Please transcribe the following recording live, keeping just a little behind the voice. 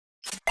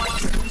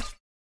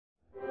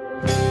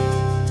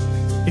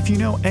you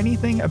know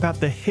anything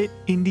about the hit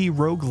indie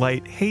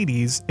roguelite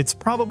Hades, it's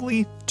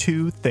probably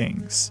two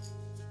things.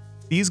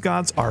 These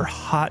gods are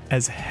hot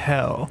as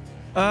hell.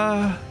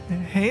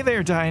 Hey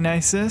there,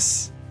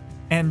 Dionysus.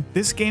 And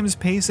this game's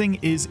pacing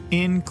is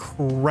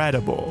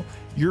incredible.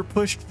 You're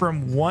pushed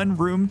from one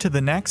room to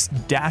the next,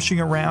 dashing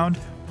around,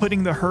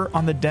 putting the hurt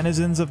on the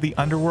denizens of the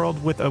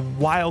underworld with a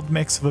wild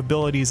mix of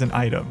abilities and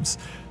items.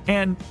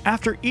 And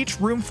after each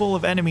room full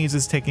of enemies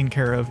is taken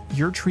care of,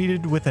 you're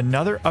treated with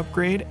another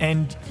upgrade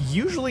and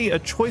usually a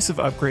choice of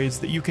upgrades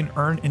that you can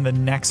earn in the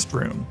next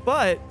room.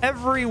 But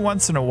every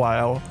once in a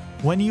while,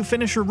 when you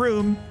finish a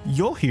room,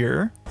 you'll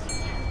hear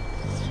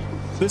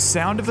the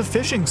sound of a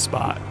fishing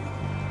spot.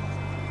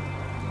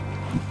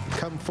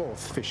 Come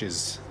forth,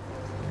 fishes.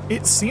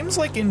 It seems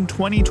like in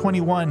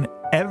 2021,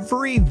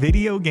 every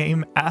video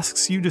game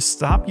asks you to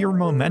stop your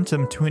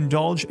momentum to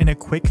indulge in a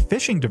quick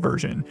fishing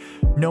diversion,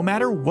 no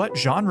matter what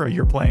genre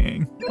you're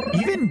playing.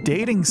 Even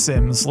dating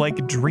sims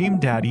like Dream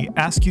Daddy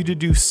ask you to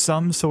do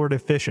some sort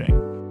of fishing,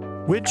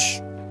 which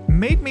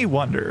made me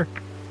wonder,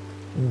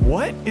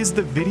 what is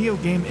the video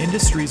game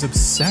industry's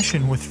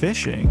obsession with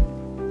fishing?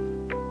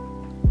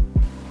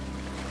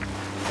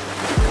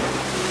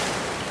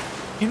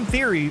 In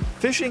theory,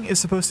 fishing is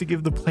supposed to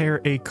give the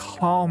player a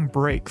calm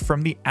break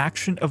from the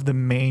action of the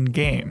main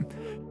game,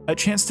 a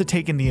chance to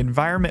take in the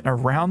environment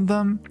around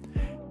them,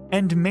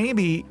 and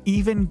maybe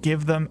even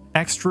give them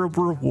extra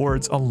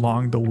rewards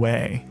along the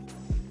way.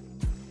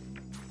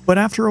 But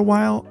after a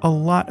while, a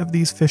lot of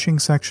these fishing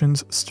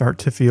sections start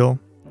to feel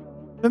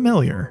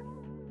familiar.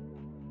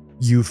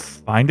 You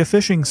find a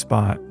fishing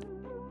spot,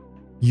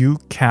 you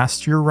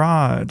cast your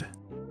rod,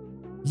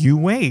 you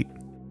wait,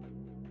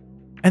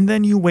 and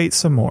then you wait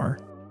some more.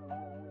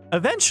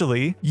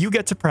 Eventually, you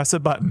get to press a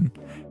button,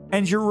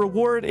 and your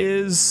reward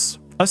is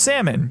a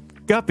salmon,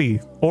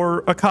 guppy,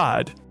 or a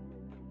cod.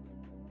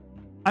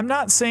 I'm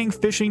not saying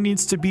fishing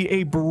needs to be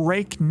a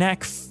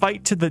breakneck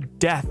fight to the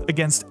death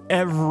against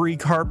every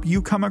carp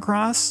you come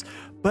across,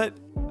 but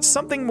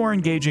something more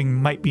engaging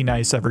might be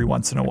nice every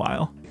once in a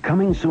while.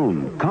 Coming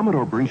soon,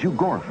 Commodore brings you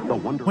Gorf, the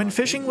wonder. When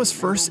fishing was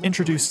first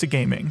introduced to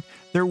gaming,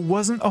 there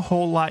wasn't a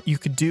whole lot you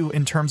could do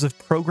in terms of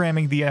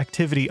programming the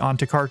activity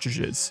onto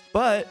cartridges.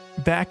 But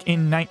back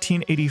in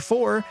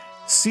 1984,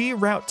 Sea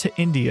Route to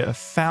India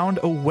found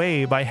a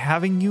way by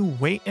having you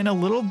wait in a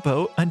little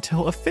boat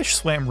until a fish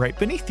swam right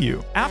beneath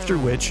you, after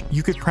which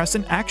you could press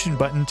an action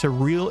button to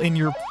reel in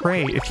your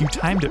prey if you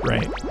timed it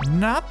right.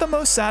 Not the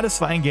most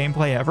satisfying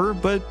gameplay ever,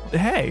 but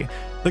hey,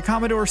 the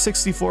Commodore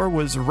 64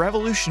 was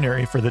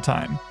revolutionary for the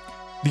time.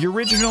 The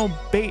original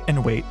bait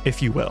and wait,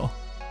 if you will.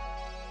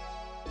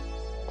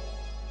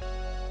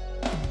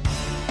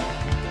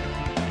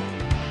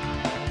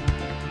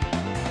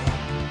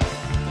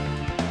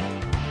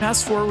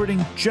 Fast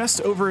forwarding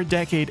just over a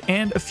decade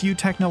and a few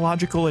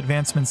technological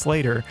advancements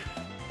later,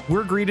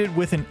 we're greeted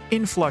with an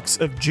influx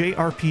of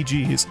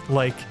JRPGs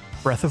like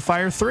Breath of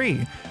Fire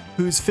 3,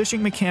 whose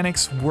fishing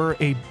mechanics were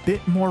a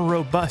bit more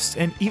robust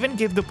and even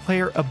gave the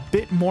player a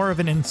bit more of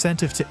an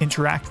incentive to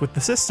interact with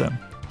the system.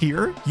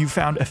 Here, you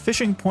found a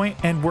fishing point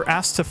and were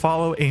asked to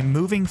follow a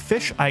moving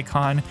fish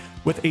icon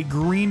with a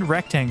green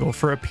rectangle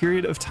for a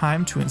period of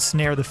time to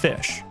ensnare the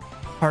fish.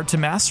 Hard to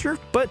master,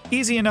 but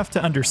easy enough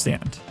to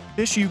understand.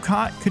 Fish you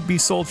caught could be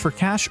sold for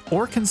cash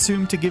or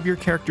consumed to give your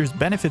characters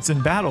benefits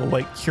in battle,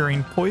 like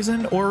curing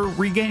poison or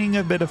regaining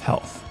a bit of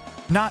health.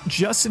 Not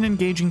just an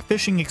engaging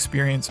fishing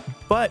experience,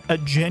 but a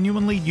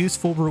genuinely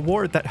useful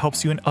reward that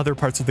helps you in other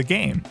parts of the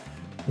game.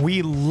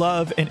 We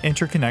love an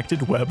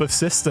interconnected web of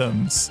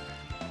systems.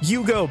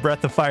 You go,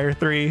 Breath of Fire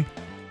 3!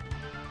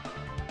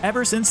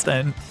 Ever since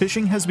then,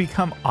 fishing has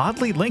become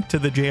oddly linked to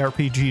the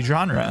JRPG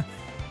genre,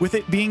 with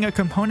it being a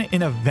component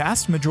in a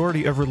vast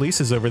majority of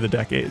releases over the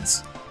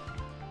decades.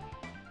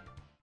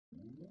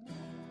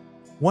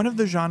 One of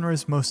the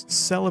genre's most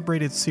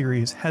celebrated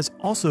series has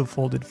also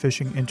folded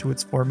fishing into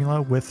its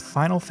formula, with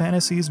Final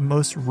Fantasy's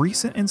most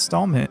recent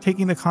installment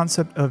taking the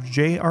concept of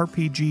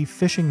JRPG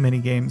fishing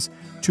minigames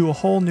to a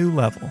whole new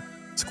level.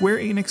 Square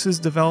Enix's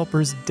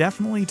developers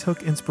definitely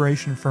took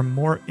inspiration from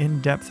more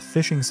in-depth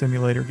fishing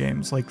simulator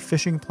games like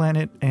Fishing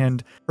Planet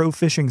and Pro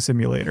Fishing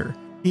Simulator.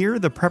 Here,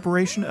 the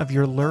preparation of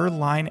your lure,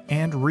 line,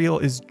 and reel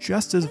is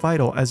just as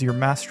vital as your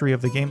mastery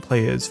of the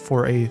gameplay is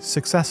for a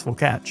successful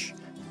catch.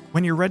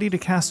 When you're ready to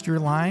cast your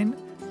line,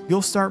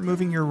 you'll start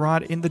moving your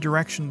rod in the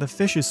direction the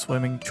fish is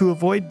swimming to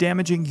avoid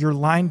damaging your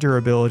line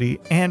durability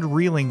and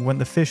reeling when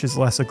the fish is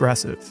less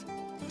aggressive.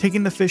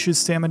 Taking the fish's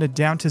stamina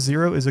down to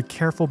zero is a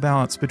careful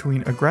balance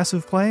between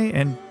aggressive play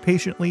and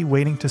patiently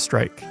waiting to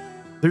strike.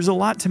 There's a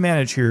lot to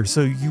manage here,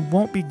 so you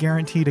won't be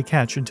guaranteed a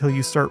catch until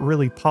you start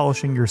really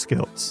polishing your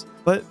skills.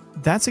 But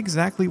that's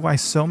exactly why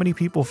so many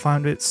people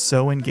found it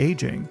so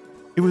engaging.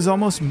 It was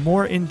almost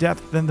more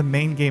in-depth than the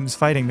main game's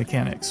fighting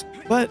mechanics,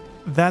 but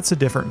that's a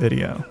different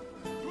video.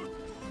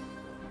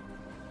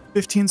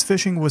 15's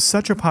fishing was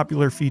such a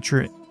popular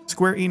feature,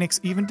 Square Enix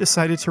even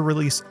decided to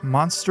release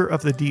Monster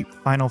of the Deep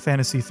Final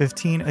Fantasy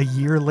XV a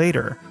year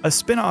later, a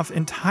spin-off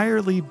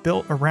entirely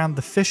built around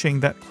the fishing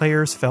that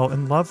players fell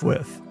in love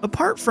with.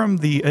 Apart from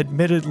the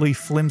admittedly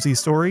flimsy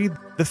story,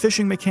 the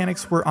fishing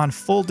mechanics were on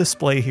full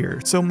display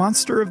here, so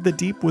Monster of the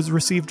Deep was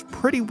received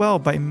pretty well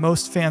by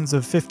most fans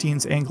of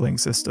 15's angling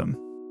system.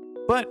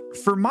 But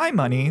for my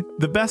money,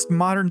 the best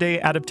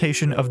modern-day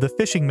adaptation of the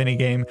fishing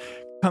minigame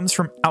comes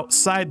from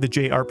outside the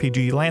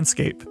JRPG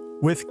landscape,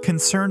 with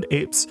Concerned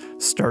Ape's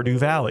Stardew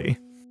Valley.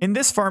 In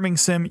this farming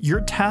sim,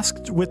 you're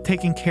tasked with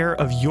taking care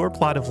of your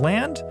plot of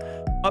land,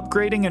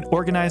 upgrading and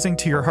organizing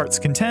to your heart's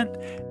content,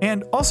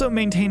 and also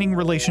maintaining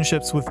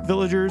relationships with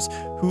villagers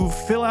who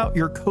fill out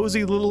your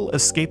cozy little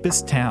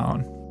escapist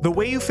town. The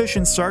way you fish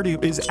in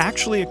Stardew is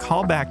actually a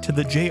callback to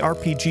the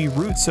JRPG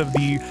roots of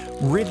the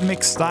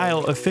rhythmic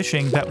style of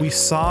fishing that we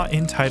saw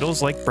in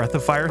titles like Breath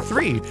of Fire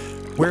 3,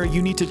 where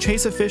you need to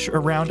chase a fish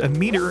around a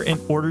meter in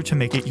order to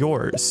make it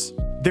yours.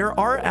 There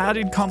are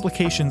added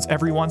complications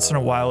every once in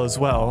a while as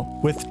well,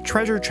 with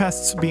treasure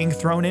chests being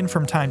thrown in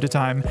from time to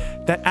time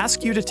that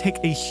ask you to take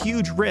a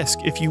huge risk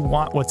if you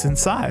want what's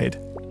inside.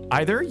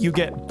 Either you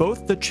get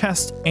both the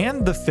chest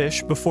and the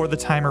fish before the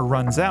timer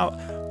runs out,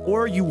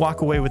 or you walk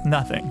away with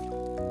nothing.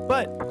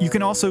 But you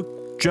can also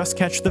just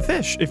catch the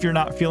fish if you're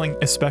not feeling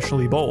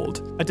especially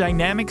bold. A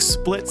dynamic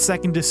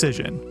split-second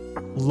decision.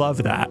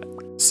 Love that.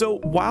 So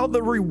while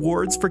the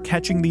rewards for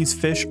catching these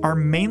fish are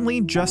mainly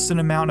just an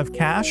amount of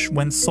cash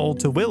when sold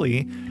to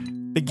Willy,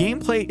 the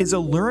gameplay is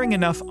alluring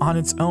enough on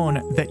its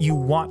own that you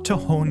want to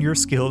hone your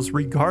skills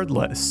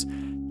regardless.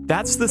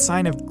 That's the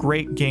sign of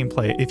great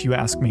gameplay if you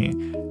ask me,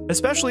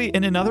 especially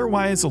in an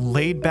otherwise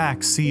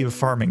laid-back sea of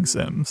farming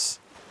sims.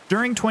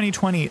 During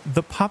 2020,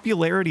 the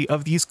popularity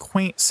of these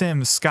quaint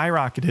sims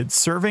skyrocketed,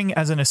 serving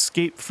as an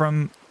escape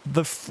from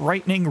the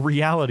frightening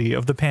reality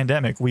of the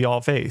pandemic we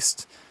all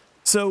faced.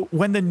 So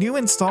when the new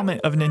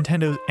installment of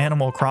Nintendo's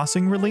Animal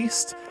Crossing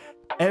released,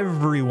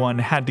 everyone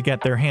had to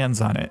get their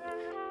hands on it.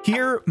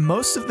 Here,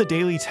 most of the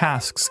daily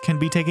tasks can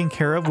be taken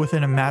care of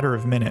within a matter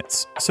of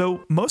minutes,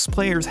 so most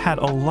players had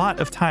a lot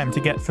of time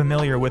to get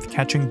familiar with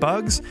catching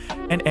bugs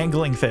and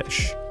angling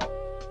fish.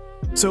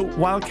 So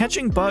while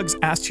catching bugs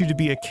asked you to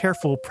be a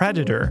careful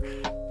predator,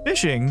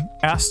 fishing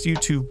asked you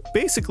to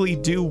basically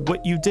do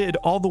what you did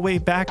all the way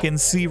back in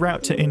Sea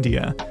Route to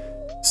India.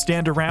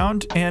 Stand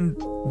around and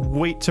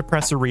wait to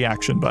press a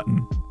reaction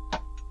button.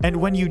 And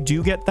when you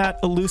do get that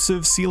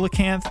elusive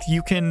coelacanth,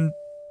 you can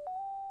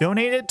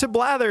donate it to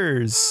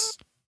Blathers.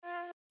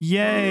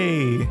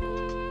 Yay!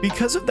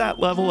 Because of that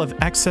level of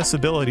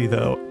accessibility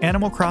though,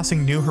 Animal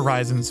Crossing New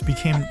Horizons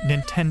became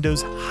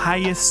Nintendo's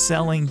highest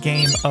selling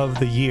game of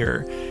the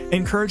year,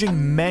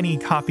 encouraging many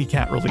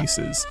copycat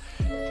releases.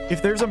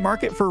 If there's a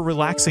market for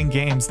relaxing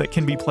games that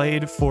can be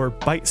played for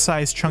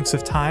bite-sized chunks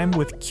of time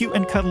with cute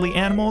and cuddly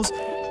animals,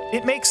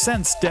 it makes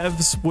sense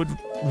devs would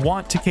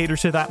want to cater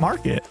to that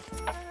market.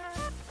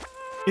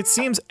 It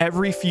seems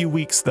every few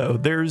weeks, though,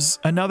 there's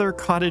another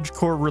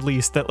cottagecore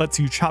release that lets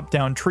you chop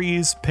down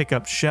trees, pick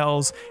up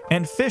shells,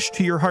 and fish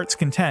to your heart's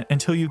content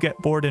until you get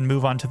bored and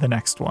move on to the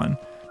next one.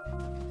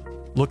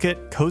 Look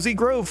at Cozy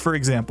Grove, for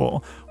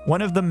example,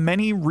 one of the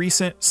many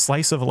recent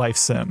slice-of-life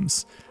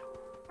sims.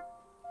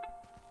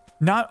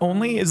 Not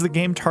only is the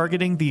game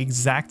targeting the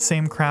exact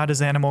same crowd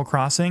as Animal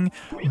Crossing,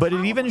 but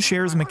it even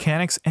shares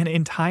mechanics and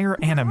entire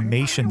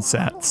animation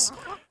sets.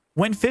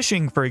 When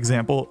fishing, for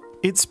example,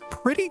 it's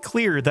pretty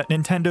clear that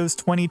Nintendo's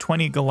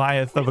 2020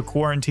 Goliath of a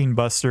quarantine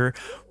buster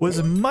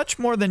was much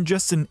more than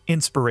just an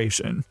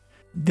inspiration.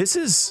 This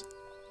is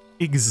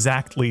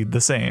exactly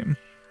the same.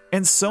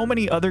 And so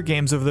many other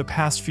games over the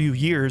past few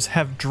years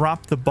have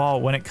dropped the ball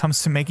when it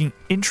comes to making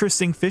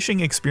interesting fishing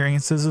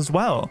experiences as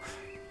well.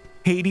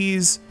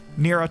 Hades,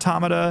 Nier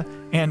Automata,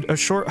 and A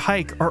Short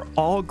Hike are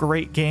all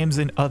great games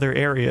in other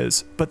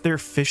areas, but their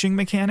fishing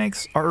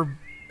mechanics are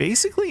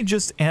basically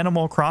just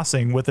Animal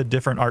Crossing with a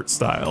different art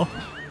style.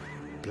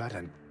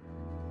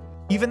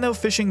 Even though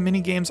fishing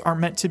minigames are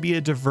meant to be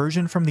a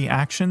diversion from the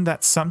action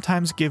that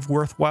sometimes give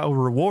worthwhile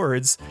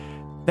rewards,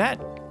 that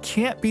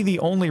can't be the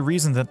only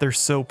reason that they're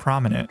so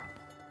prominent.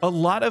 A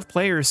lot of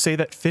players say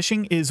that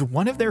fishing is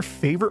one of their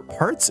favorite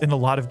parts in a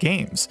lot of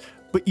games,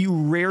 but you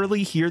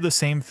rarely hear the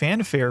same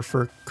fanfare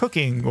for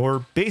cooking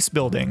or base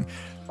building,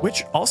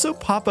 which also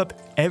pop up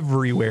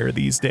everywhere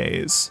these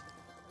days.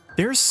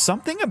 There's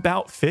something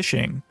about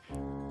fishing,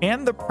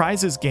 and the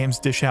prizes games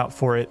dish out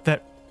for it,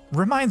 that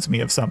reminds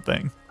me of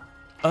something.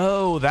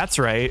 Oh, that's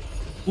right.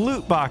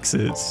 Loot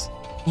boxes.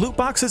 Loot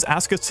boxes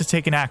ask us to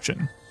take an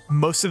action.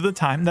 Most of the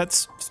time,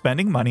 that's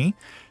spending money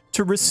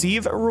to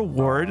receive a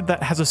reward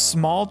that has a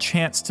small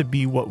chance to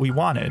be what we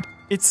wanted.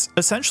 It's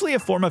essentially a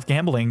form of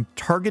gambling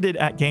targeted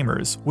at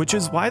gamers, which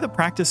is why the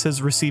practice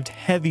has received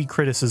heavy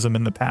criticism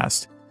in the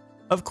past.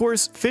 Of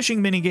course,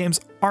 fishing minigames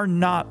are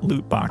not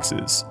loot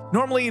boxes.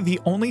 Normally, the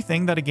only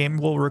thing that a game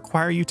will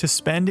require you to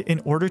spend in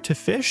order to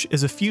fish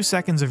is a few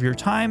seconds of your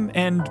time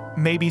and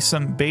maybe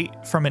some bait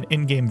from an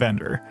in-game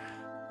vendor.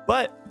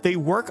 But they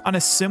work on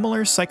a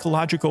similar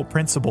psychological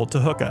principle to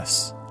hook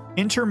us.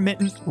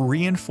 Intermittent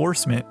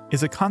reinforcement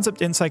is a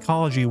concept in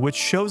psychology which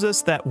shows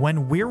us that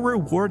when we're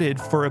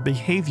rewarded for a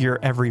behavior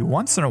every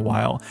once in a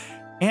while,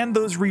 and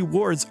those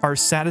rewards are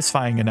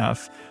satisfying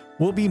enough,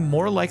 we'll be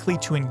more likely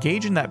to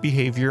engage in that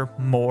behavior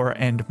more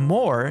and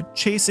more,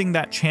 chasing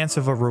that chance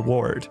of a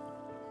reward,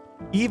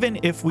 even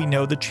if we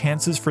know the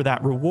chances for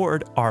that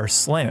reward are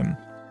slim.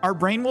 Our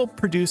brain will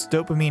produce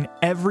dopamine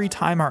every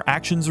time our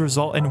actions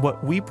result in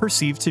what we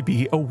perceive to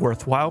be a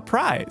worthwhile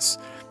prize,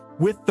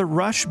 with the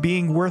rush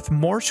being worth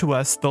more to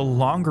us the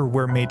longer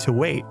we're made to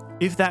wait.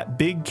 If that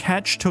big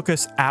catch took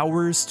us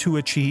hours to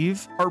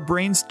achieve, our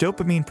brain's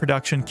dopamine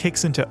production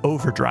kicks into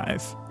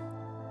overdrive.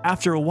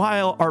 After a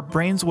while, our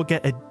brains will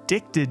get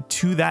addicted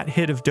to that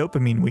hit of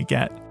dopamine we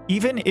get,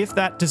 even if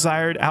that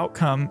desired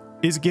outcome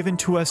is given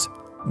to us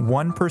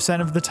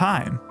 1% of the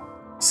time,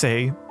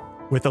 say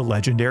with a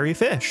legendary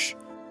fish,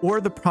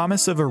 or the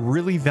promise of a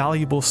really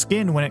valuable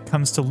skin when it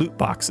comes to loot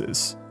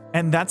boxes.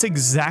 And that's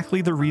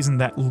exactly the reason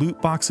that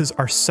loot boxes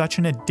are such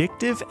an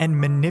addictive and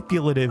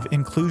manipulative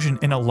inclusion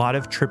in a lot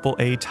of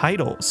AAA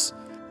titles.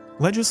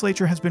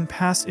 Legislature has been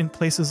passed in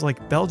places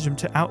like Belgium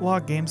to outlaw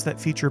games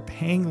that feature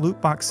paying loot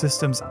box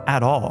systems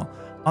at all,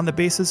 on the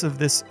basis of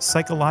this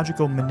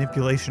psychological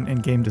manipulation in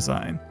game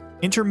design.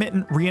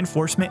 Intermittent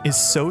reinforcement is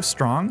so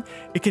strong,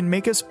 it can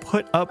make us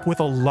put up with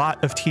a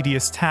lot of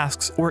tedious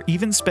tasks or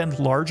even spend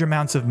large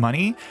amounts of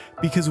money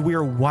because we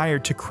are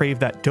wired to crave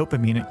that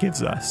dopamine it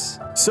gives us.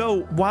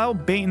 So while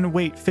bait and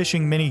wait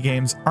fishing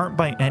minigames aren't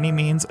by any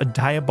means a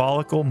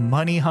diabolical,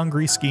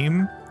 money-hungry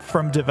scheme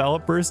from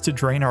developers to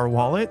drain our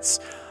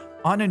wallets,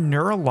 on a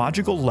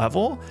neurological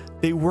level,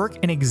 they work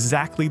in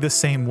exactly the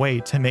same way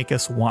to make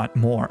us want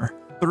more.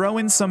 Throw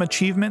in some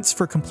achievements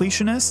for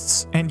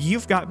completionists, and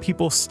you've got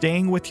people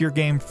staying with your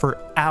game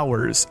for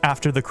hours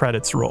after the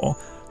credits roll.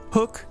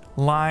 Hook,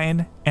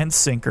 line, and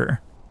sinker.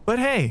 But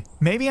hey,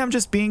 maybe I'm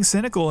just being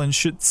cynical and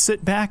should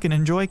sit back and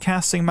enjoy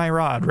casting my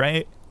rod,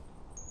 right?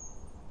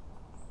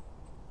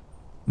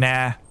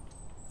 Nah,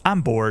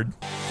 I'm bored.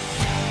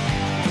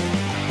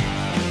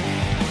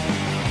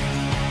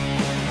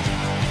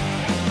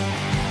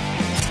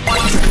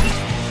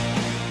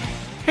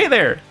 Hey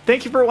there,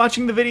 thank you for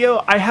watching the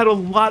video. I had a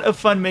lot of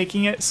fun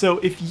making it, so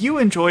if you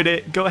enjoyed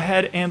it, go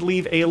ahead and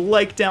leave a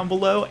like down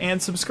below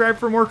and subscribe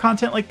for more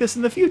content like this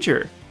in the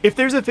future. If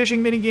there's a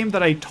fishing minigame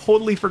that I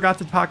totally forgot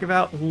to talk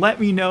about, let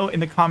me know in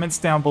the comments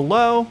down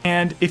below.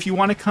 And if you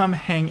want to come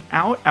hang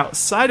out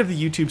outside of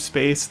the YouTube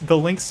space, the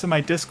links to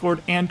my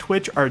Discord and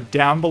Twitch are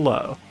down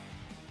below.